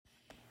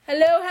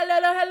Hello, hello,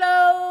 hello,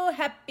 hello.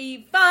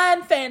 Happy,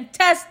 fun,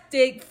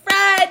 fantastic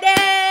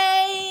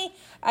Friday.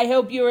 I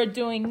hope you are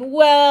doing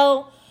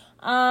well.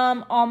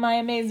 All my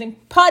amazing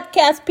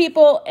podcast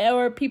people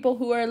or people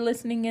who are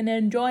listening and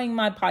enjoying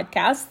my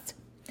podcast.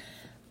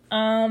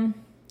 I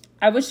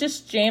was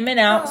just jamming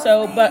out,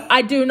 but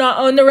I do not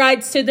own the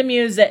rights to the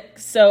music.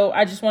 So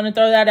I just want to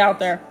throw that out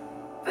there.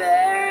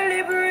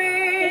 Barely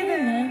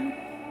breathing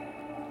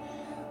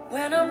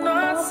when I'm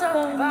not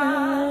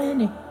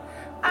somebody.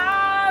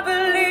 I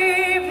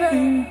believe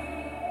in,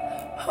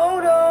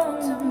 hold on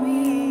to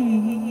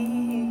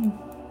me.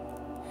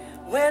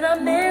 When I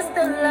miss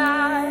the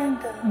light,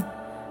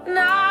 the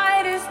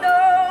night is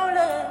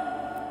stolen.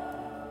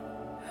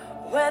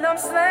 When I'm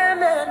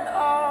slamming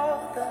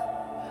all the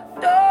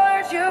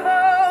doors you've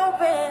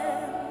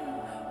opened,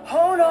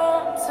 hold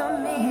on to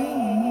me.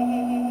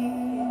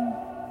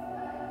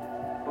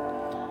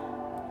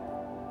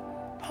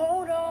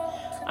 Hold on.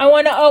 I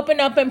want to open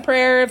up in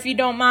prayer if you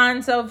don't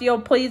mind. So if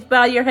you'll please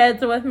bow your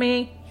heads with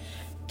me.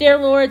 Dear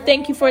Lord,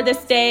 thank you for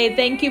this day.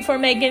 Thank you for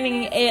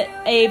making it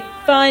a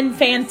fun,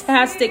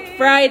 fantastic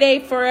Friday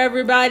for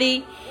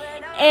everybody.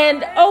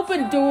 And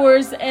open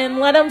doors and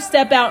let them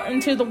step out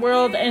into the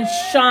world and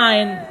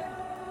shine,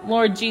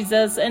 Lord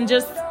Jesus. And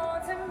just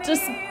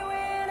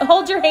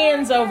hold your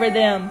hands over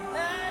them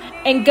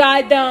and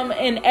guide them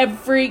in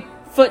every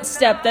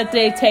footstep that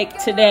they take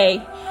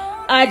today.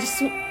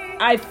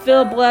 I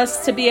feel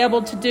blessed to be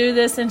able to do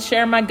this and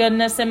share my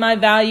goodness and my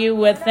value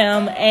with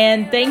them.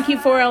 And thank you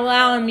for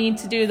allowing me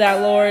to do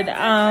that, Lord.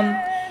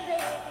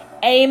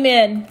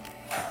 Amen.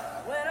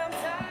 When I'm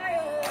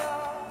tired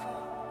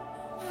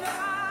of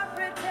not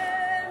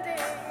pretending,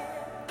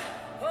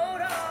 hold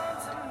on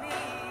to me.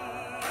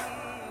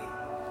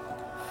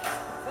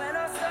 When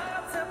I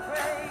start to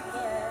break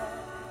in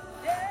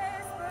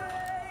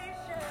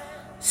desperation.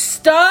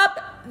 Stop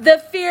the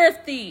fear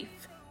thief.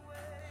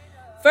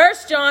 1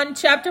 John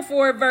chapter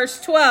 4, verse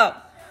 12.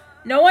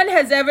 No one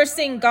has ever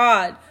seen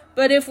God,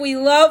 but if we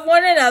love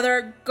one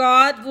another,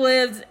 God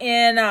lives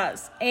in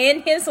us,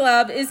 and his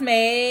love is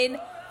made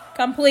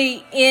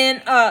complete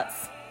in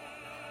us.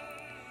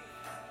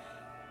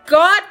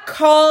 God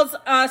calls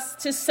us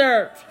to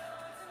serve.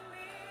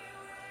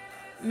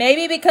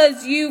 Maybe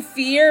because you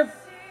fear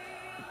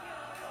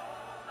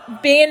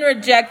being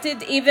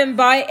rejected even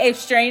by a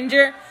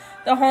stranger,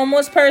 the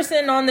homeless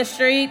person on the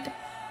street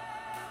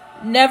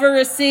never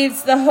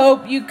receives the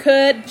hope you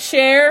could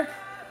share.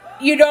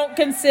 You don't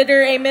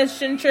consider a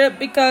mission trip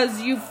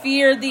because you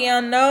fear the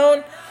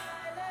unknown.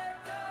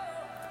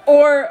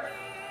 Or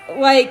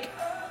like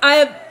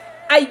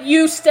I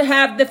used to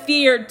have the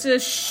fear to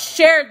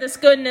share this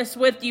goodness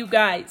with you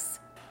guys.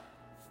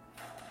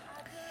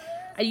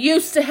 I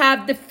used to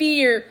have the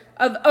fear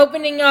of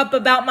opening up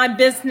about my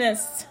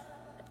business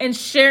and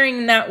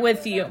sharing that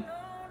with you.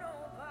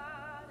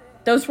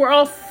 Those were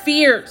all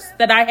fears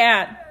that I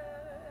had.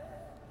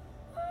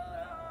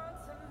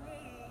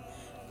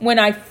 When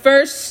I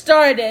first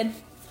started,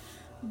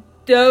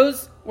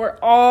 those were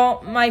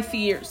all my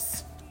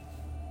fears.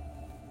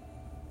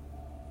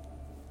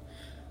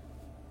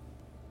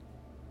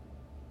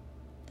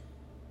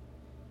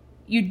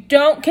 You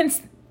don't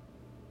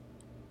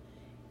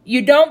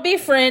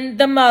befriend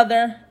the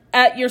mother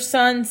at your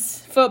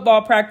son's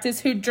football practice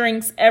who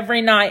drinks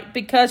every night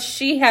because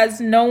she has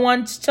no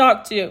one to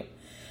talk to.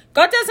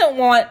 God doesn't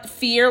want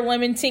fear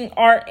limiting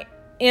our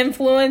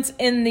influence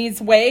in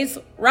these ways,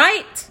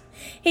 right?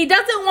 He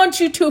doesn't want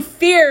you to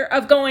fear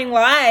of going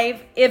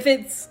live if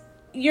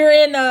you're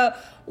in a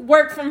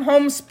work from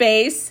home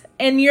space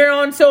and you're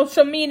on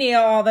social media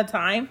all the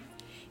time.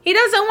 He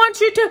doesn't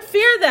want you to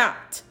fear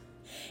that.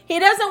 He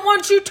doesn't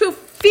want you to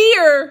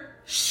fear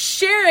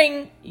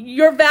sharing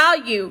your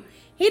value.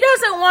 He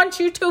doesn't want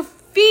you to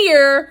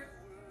fear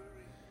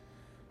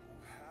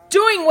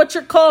doing what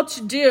you're called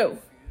to do.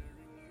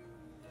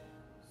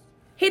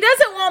 He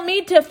doesn't want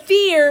me to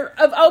fear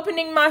of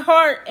opening my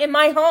heart in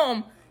my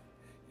home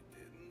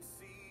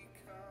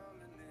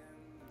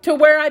to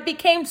where I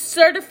became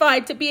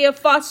certified to be a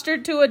foster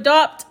to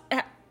adopt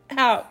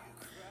house,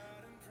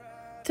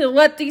 to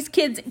let these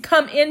kids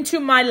come into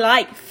my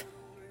life.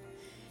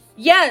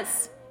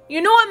 Yes,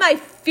 you know what my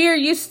fear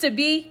used to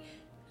be?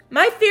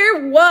 My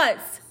fear was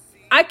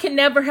I can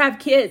never have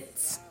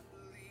kids.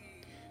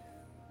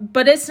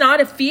 But it's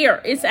not a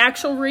fear. It's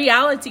actual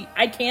reality.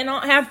 I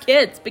cannot have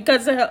kids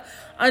because of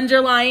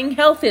underlying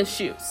health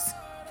issues.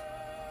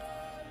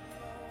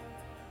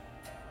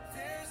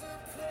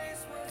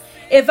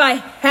 If I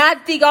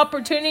had the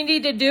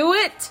opportunity to do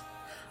it,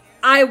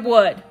 I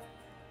would.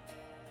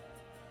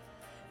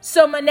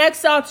 So my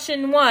next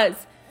option was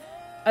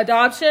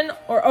adoption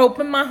or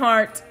open my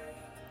heart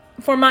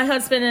for my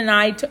husband and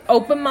I to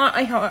open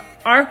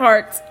our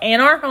hearts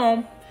and our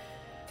home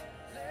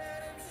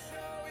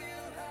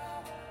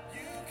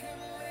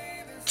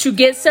to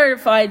get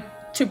certified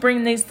to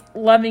bring these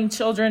loving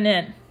children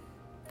in.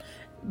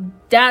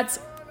 That's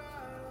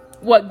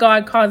what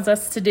God calls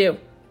us to do.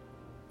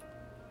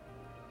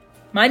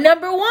 My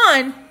number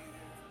one,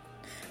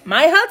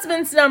 my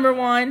husband's number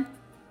one,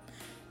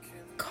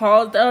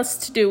 called us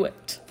to do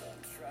it.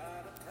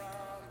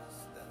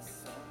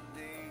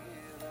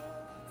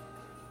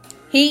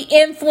 He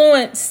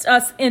influenced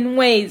us in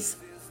ways.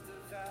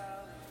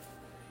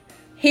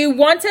 He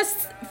wants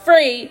us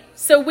free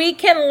so we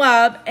can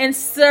love and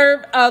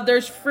serve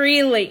others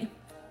freely.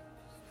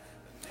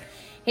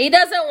 He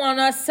doesn't want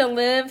us to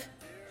live.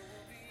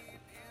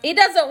 He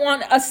doesn't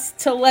want us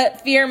to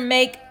let fear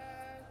make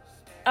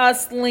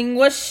us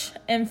languish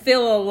and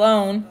feel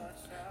alone,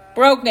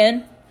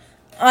 broken,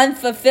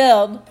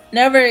 unfulfilled,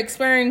 never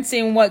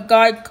experiencing what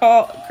God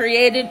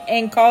created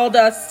and called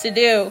us to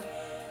do.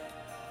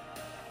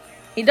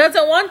 He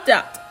doesn't want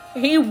that.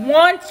 He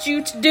wants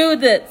you to do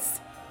this.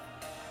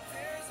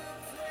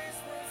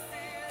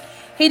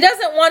 He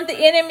doesn't want the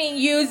enemy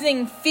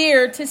using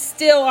fear to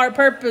steal our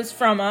purpose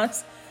from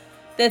us.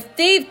 The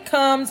thief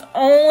comes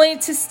only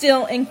to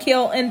steal and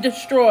kill and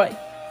destroy.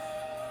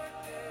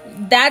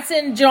 That's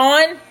in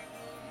John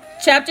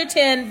chapter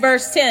 10,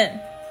 verse 10.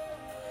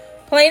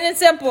 Plain and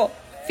simple.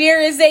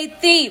 Fear is a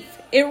thief.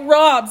 It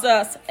robs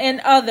us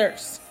and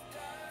others.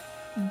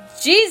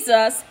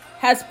 Jesus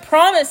has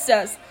promised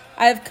us,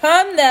 I have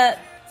come that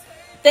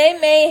they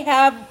may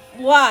have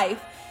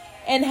life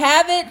and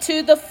have it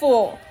to the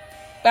full.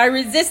 By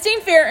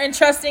resisting fear and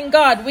trusting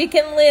God, we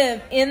can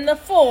live in the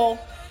full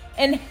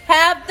and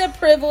have the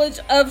privilege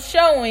of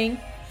showing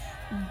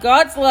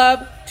God's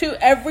love to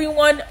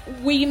everyone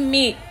we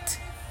meet.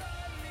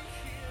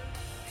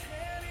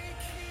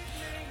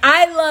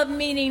 I love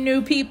meeting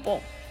new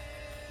people.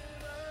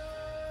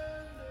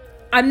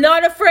 I'm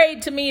not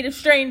afraid to meet a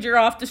stranger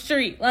off the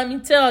street, let me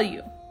tell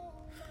you.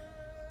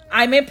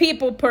 I'm a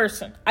people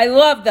person. I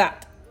love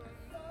that.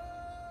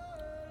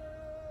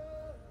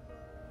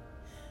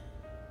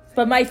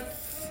 But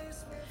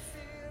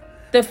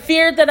the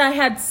fear that I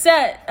had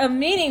set of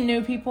meeting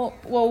new people,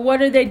 well, what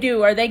do they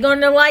do? Are they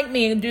going to like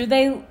me?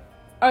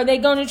 Are they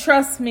going to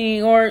trust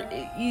me? Or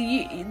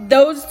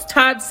those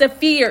types of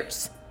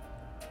fears.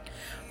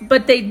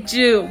 But they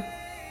do.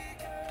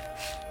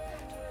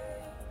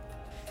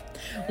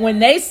 When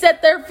they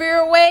set their fear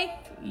away,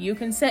 you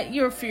can set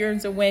your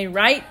fears away,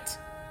 right?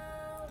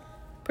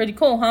 Pretty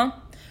cool, huh?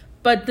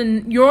 But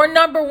your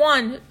number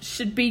one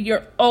should be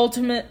your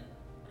ultimate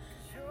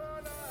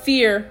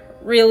fear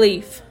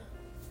relief.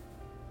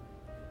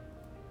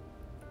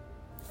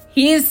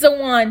 He is the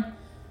one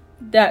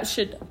that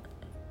should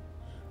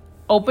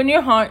open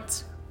your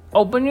hearts,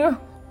 open your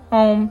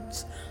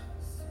homes,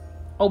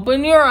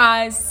 open your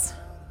eyes,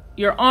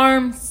 your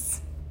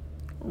arms,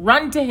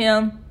 run to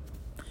him,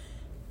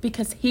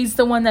 because he's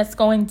the one that's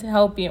going to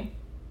help you.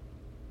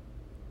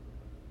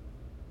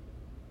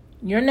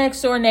 Your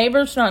next door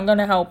neighbor's not going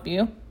to help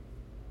you.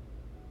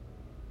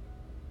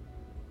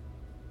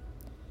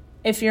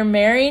 If you're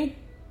married,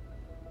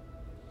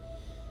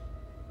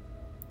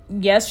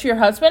 yes, your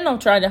husband will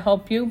try to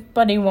help you,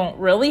 but he won't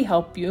really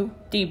help you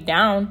deep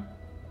down.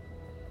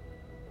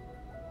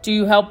 Do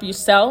you help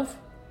yourself?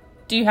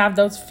 Do you have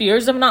those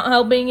fears of not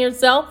helping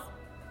yourself?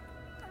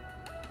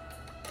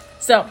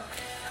 So,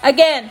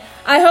 again,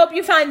 I hope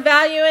you find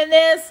value in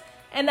this,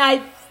 and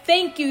I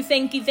thank you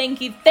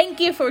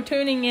for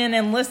tuning in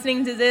and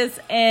listening to this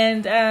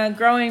and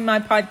growing my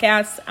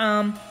podcast.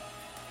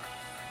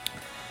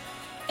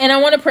 And I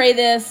want to pray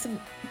this.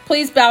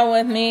 Please bow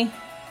with me.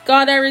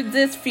 God, I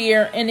resist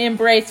fear and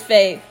embrace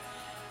faith.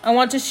 I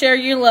want to share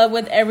your love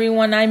with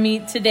everyone I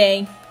meet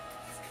today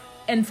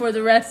and for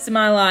the rest of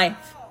my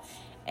life.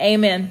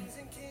 Amen.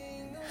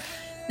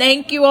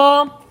 Thank you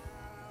all.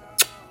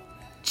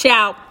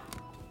 Ciao.